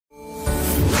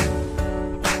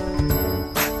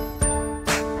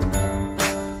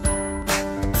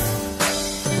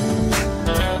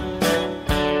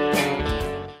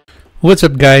What's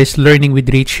up guys, Learning with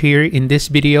Rich here in this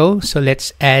video. So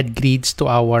let's add grids to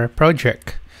our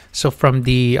project. So from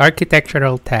the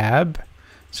architectural tab,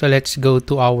 so let's go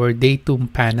to our datum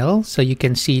panel. So you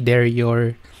can see there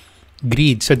your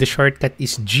grid. So the shortcut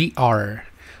is GR.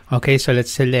 Okay, so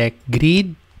let's select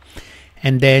grid.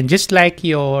 And then just like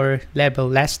your level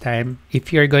last time,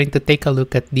 if you're going to take a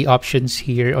look at the options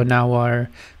here on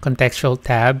our contextual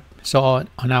tab, so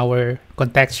on our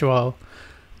contextual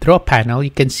draw panel,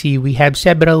 you can see we have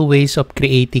several ways of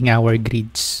creating our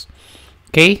grids.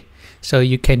 Okay, so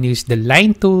you can use the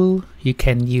line tool, you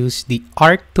can use the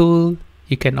arc tool,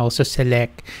 you can also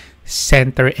select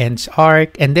center ends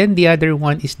arc, and then the other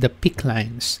one is the pick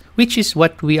lines, which is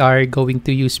what we are going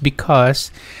to use because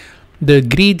the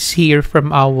grids here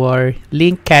from our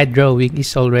link CAD drawing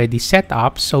is already set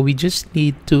up. So we just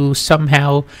need to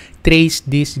somehow trace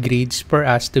these grids for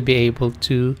us to be able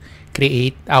to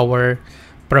create our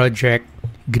project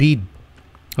grid.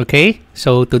 Okay,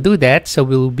 so to do that, so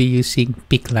we'll be using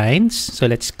pick lines. So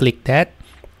let's click that,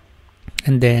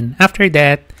 and then after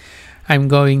that I'm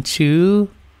going to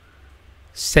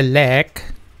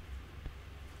select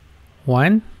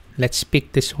one. Let's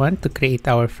pick this one to create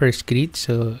our first grid.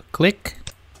 So click,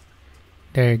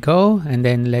 there you go, and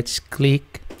then let's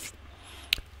click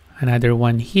another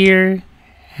one here,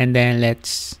 and then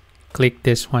let's click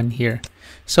this one here.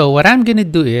 So what I'm going to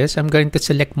do is I'm going to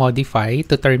select modify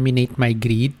to terminate my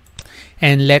grid,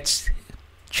 and let's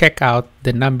check out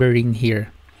the numbering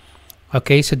here.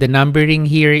 Okay, so the numbering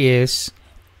here is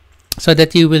so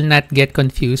that you will not get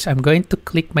confused. I'm going to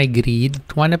click my grid,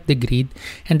 one of the grid,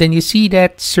 and then you see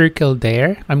that circle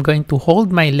there. I'm going to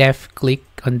hold my left click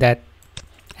on that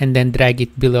and then drag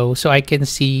it below so I can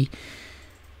see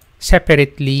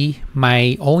separately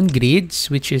my own grids,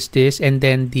 which is this, and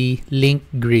then the link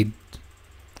grid.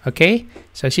 Okay,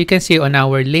 so as you can see on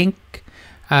our link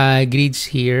grids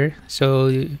here, so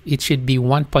it should be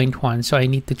 1.1. So I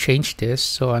need to change this.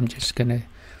 So I'm just gonna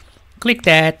click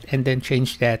that and then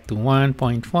change that to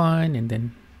 1.1 and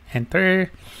then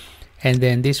enter. And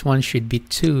then this one should be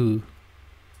 2.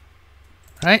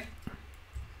 Right?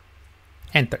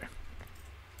 Enter.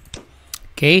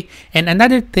 Okay, and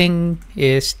another thing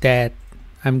is that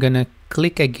I'm gonna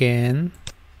click again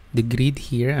the grid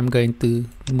here. I'm going to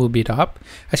move it up.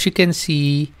 As you can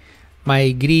see,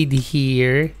 my grid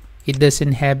here, it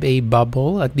doesn't have a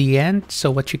bubble at the end.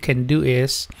 So what you can do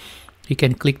is you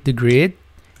can click the grid,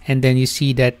 and then you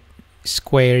see that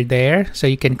square there. So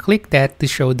you can click that to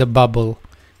show the bubble.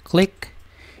 Click,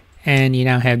 and you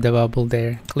now have the bubble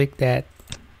there. Click that.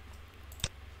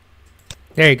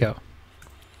 There you go.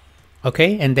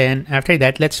 Okay, and then after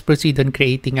that, let's proceed on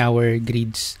creating our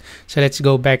grids. So let's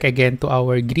go back again to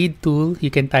our grid tool.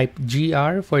 You can type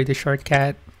GR for the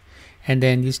shortcut, and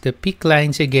then use the pick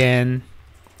lines again.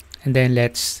 And then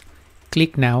let's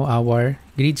click now our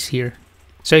grids here.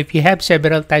 So if you have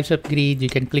several types of grid, you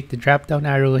can click the drop down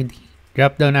arrow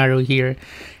here,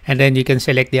 and then you can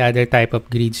select the other type of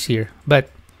grids here. But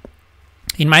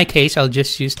in my case, I'll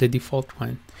just use the default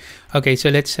one. Okay, so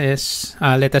let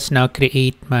us now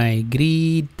create my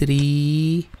grid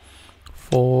 3,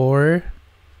 4,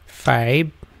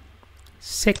 5,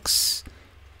 6,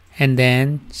 and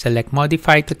then select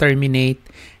modify to terminate,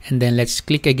 and then let's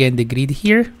click again the grid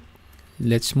here.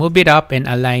 Let's move it up and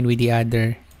align with the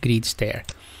other grids there.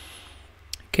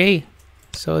 Okay,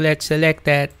 so let's select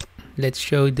that. Let's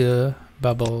show the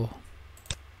bubble.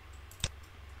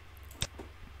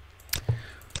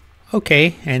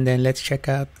 Okay, and then let's check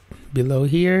out below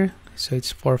here. So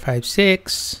it's 4, 5,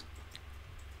 6.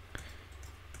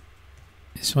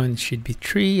 This one should be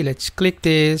 3. Let's click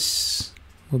this,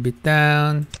 move it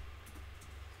down,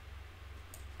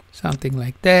 something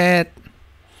like that.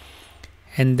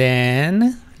 And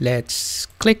then let's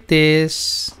click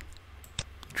this,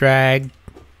 drag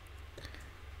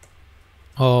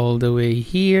all the way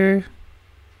here.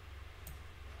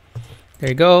 There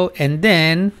you go. And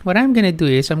then what I'm gonna do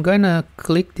is I'm gonna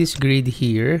click this grid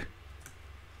here.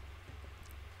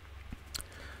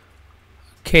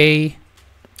 Okay,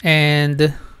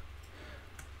 and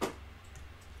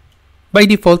by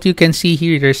default you can see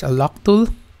here there's a lock tool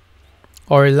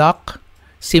or lock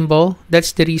symbol.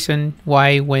 That's the reason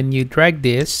why when you drag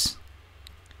this,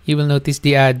 you will notice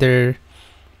the other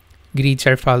grids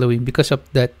are following because of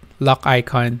that lock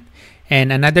icon.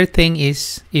 And another thing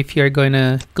is, if you're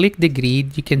gonna click the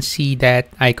grid, you can see that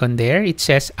icon there. It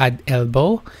says add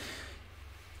elbow.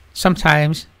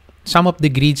 Sometimes some of the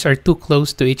grids are too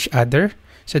close to each other,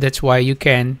 so that's why you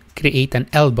can create an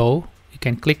elbow. You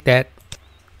can click that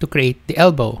to create the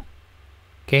elbow.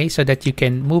 Okay, so that you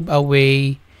can move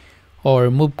away or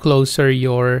move closer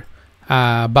your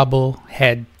bubble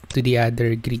head to the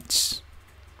other grids.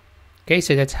 Okay,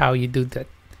 so that's how you do that.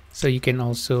 So you can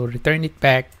also return it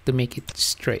back to make it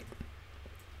straight.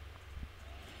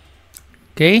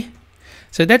 Okay,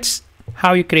 so that's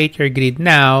how you create your grid.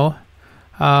 Now,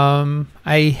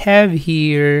 I have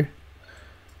here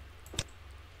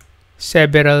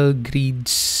several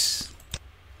grids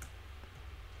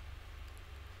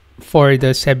for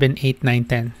the 7, 8, 9,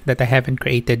 10 that I haven't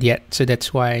created yet. So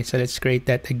that's why. So let's create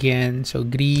that again. So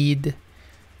grid,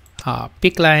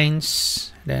 pick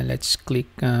lines. Then let's click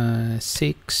 6,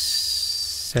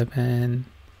 7,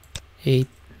 8,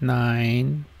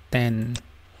 9, 10.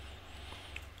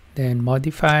 Then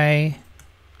modify.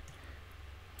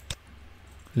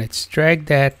 Let's drag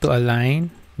that to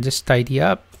align. Just tidy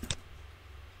up.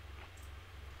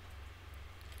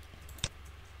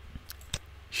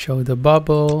 Show the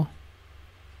bubble.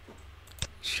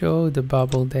 Show the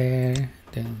bubble there.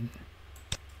 Then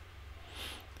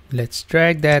let's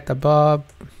drag that above.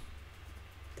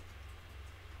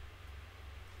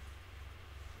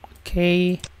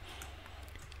 Okay.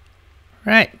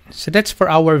 Right. So that's for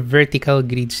our vertical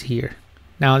grids here.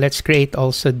 Now let's create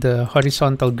also the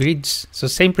horizontal grids. So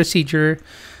same procedure.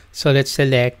 So let's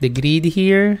select the grid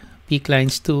here. Pick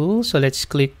lines tool. So let's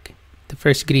click the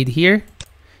first grid here.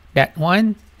 That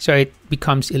one. So it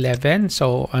becomes 11.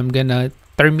 So I'm gonna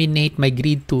terminate my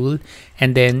grid tool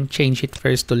and then change it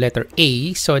first to letter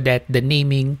A so that the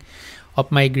naming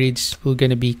of my grids will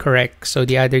gonna be correct. So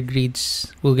the other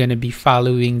grids will gonna be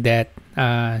following that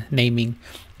naming.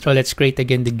 So let's create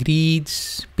again the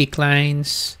grids, pick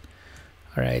lines.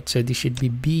 All right, so this should be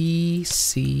B,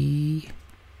 C,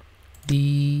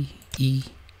 D, E,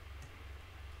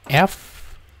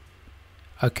 F.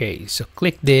 Okay, so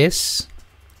click this.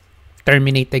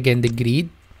 Terminate again the grid.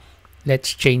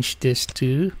 Let's change this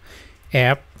to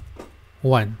F1.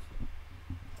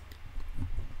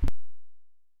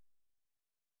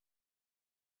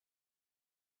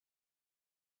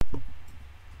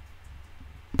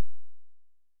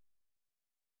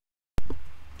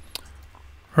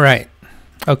 Right.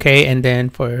 Okay, and then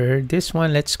for this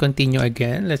one, let's continue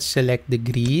again. Let's select the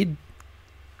grid.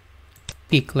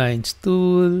 Pick lines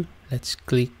tool. Let's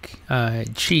click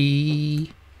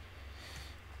G.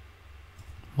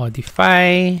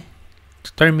 Modify.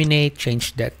 To terminate,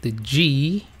 change that to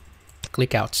G.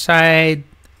 Click outside.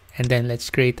 And then let's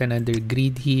create another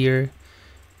grid here.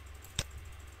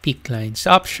 Pick lines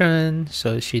option.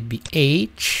 So it should be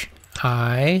H,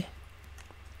 I,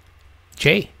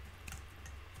 J.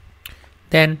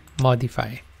 Then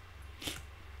modify.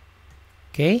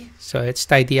 Okay, so let's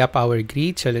tidy up our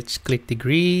grid. So let's click the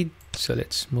grid. So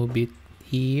let's move it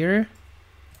here.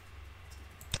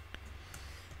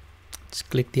 Let's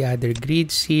click the other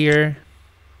grids here.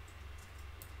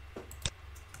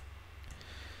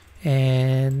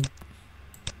 And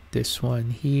this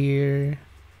one here.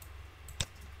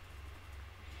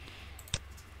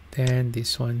 Then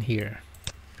this one here.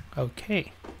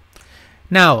 Okay.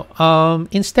 Now,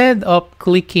 instead of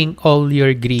clicking all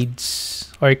your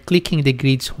grids or clicking the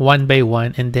grids one by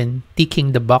one and then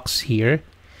ticking the box here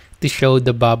to show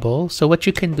the bubble, so what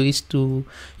you can do is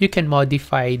you can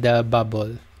modify the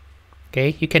bubble.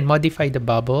 Okay, you can modify the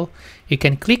bubble. You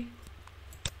can click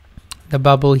the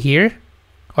bubble here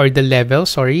or the level,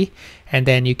 sorry, and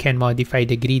then you can modify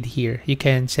the grid here. You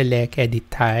can select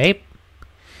edit type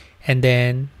and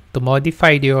then to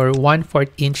modify your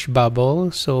 1/4 inch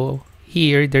bubble. So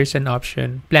here, there's an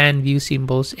option, plan view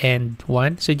symbols and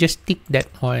 1. So just tick that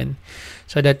one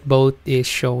so that both is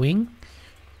showing.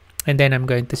 And then I'm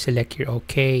going to select here,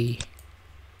 OK.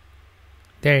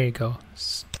 There you go.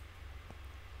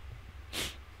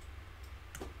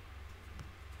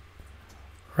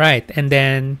 Right, and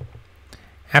then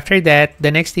after that,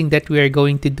 the next thing that we are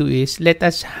going to do is let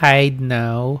us hide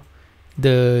now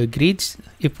the grids,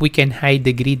 if we can hide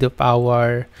the grid of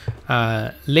our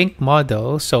link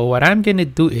model. So what I'm going to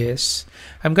do is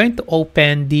I'm going to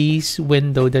open this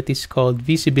window that is called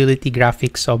Visibility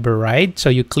Graphics Override. So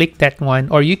you click that one,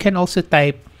 or you can also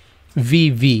type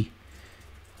VV.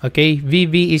 Okay,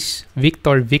 VV is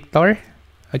Victor Victor.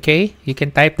 Okay, you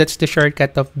can type, that's the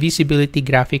shortcut of Visibility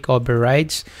Graphic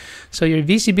Overrides. So your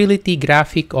Visibility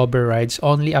Graphic Overrides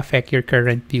only affect your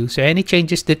current view. So any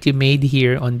changes that you made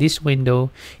here on this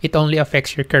window, it only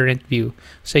affects your current view.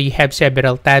 So you have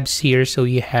several tabs here. So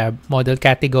you have model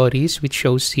categories, which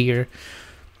shows here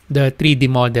the 3D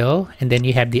model. And then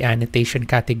you have the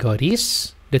annotation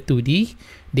categories, the 2D,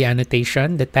 the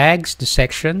annotation, the tags, the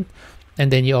section. And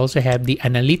then you also have the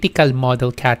analytical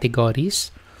model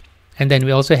categories. And then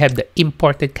we also have the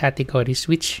imported categories,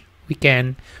 which we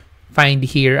can find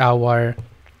here our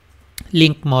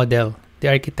link model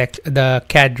the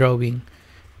CAD drawing,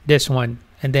 this one,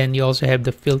 and then you also have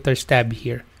the filters tab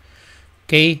here.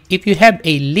 Okay, if you have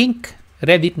a link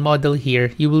Revit model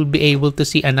here, you will be able to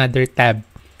see another tab,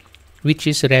 which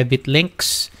is Revit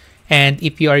Links. And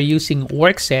if you are using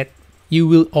Workset, you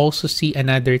will also see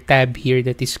another tab here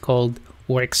that is called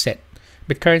Workset.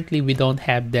 But currently, we don't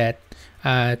have that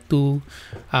two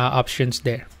options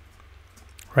there.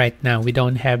 Right now, we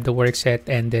don't have the Workset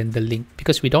and then the link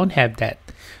because we don't have that.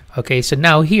 Okay, so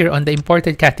now here on the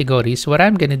imported categories, what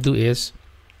I'm going to do is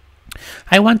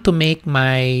I want to make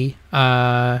my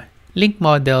link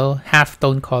model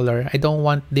halftone color. I don't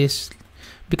want this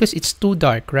because it's too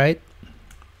dark, right?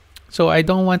 So I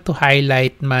don't want to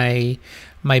highlight my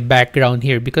background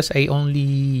here because I only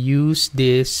use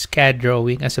this CAD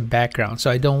drawing as a background.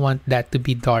 So I don't want that to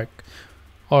be dark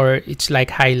or it's like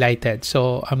highlighted.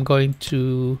 So I'm going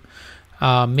to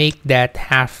make that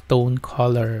halftone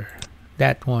color,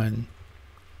 that one.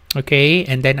 Okay,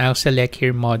 and then I'll select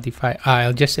here modify.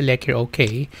 I'll just select here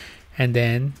OK, and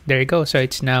then there you go. So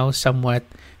it's now somewhat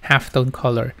halftone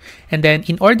color. And then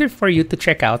in order for you to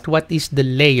check out what is the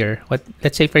layer,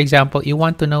 let's say for example you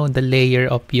want to know the layer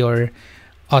of your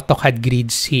AutoCAD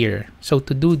grids here. So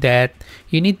to do that,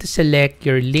 you need to select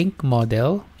your link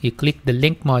model. You click the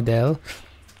link model,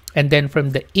 and then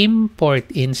from the import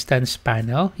instance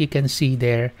panel, you can see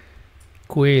there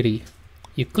query.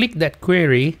 You click that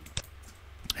query,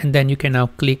 and then you can now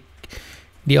click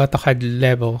the AutoCAD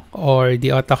level or the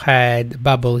AutoCAD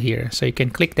bubble here. So you can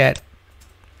click that.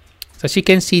 So as you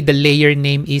can see, the layer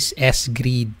name is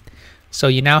sgrid. So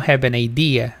you now have an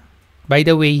idea. By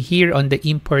the way, here on the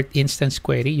import instance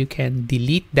query, you can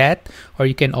delete that or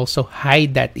you can also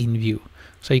hide that in view.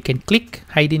 So you can click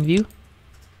hide in view.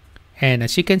 And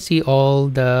as you can see, all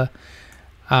the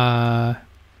CAD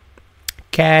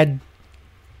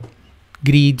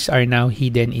grids are now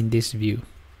hidden in this view.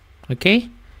 Okay,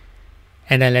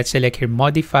 and then let's select here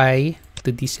modify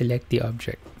to deselect the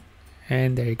object,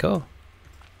 and there you go.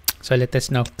 So let us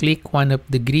now click one of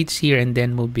the grids here and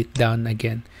then move it down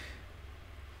again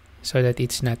so that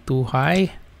it's not too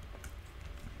high.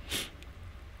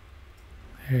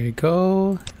 There you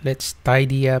go. Let's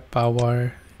tidy up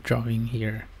our drawing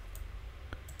here,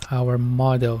 our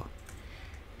model,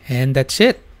 and that's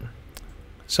it.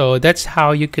 So that's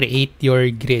how you create your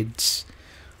grids.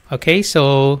 Okay,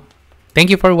 so thank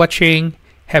you for watching.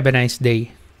 Have a nice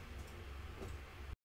day.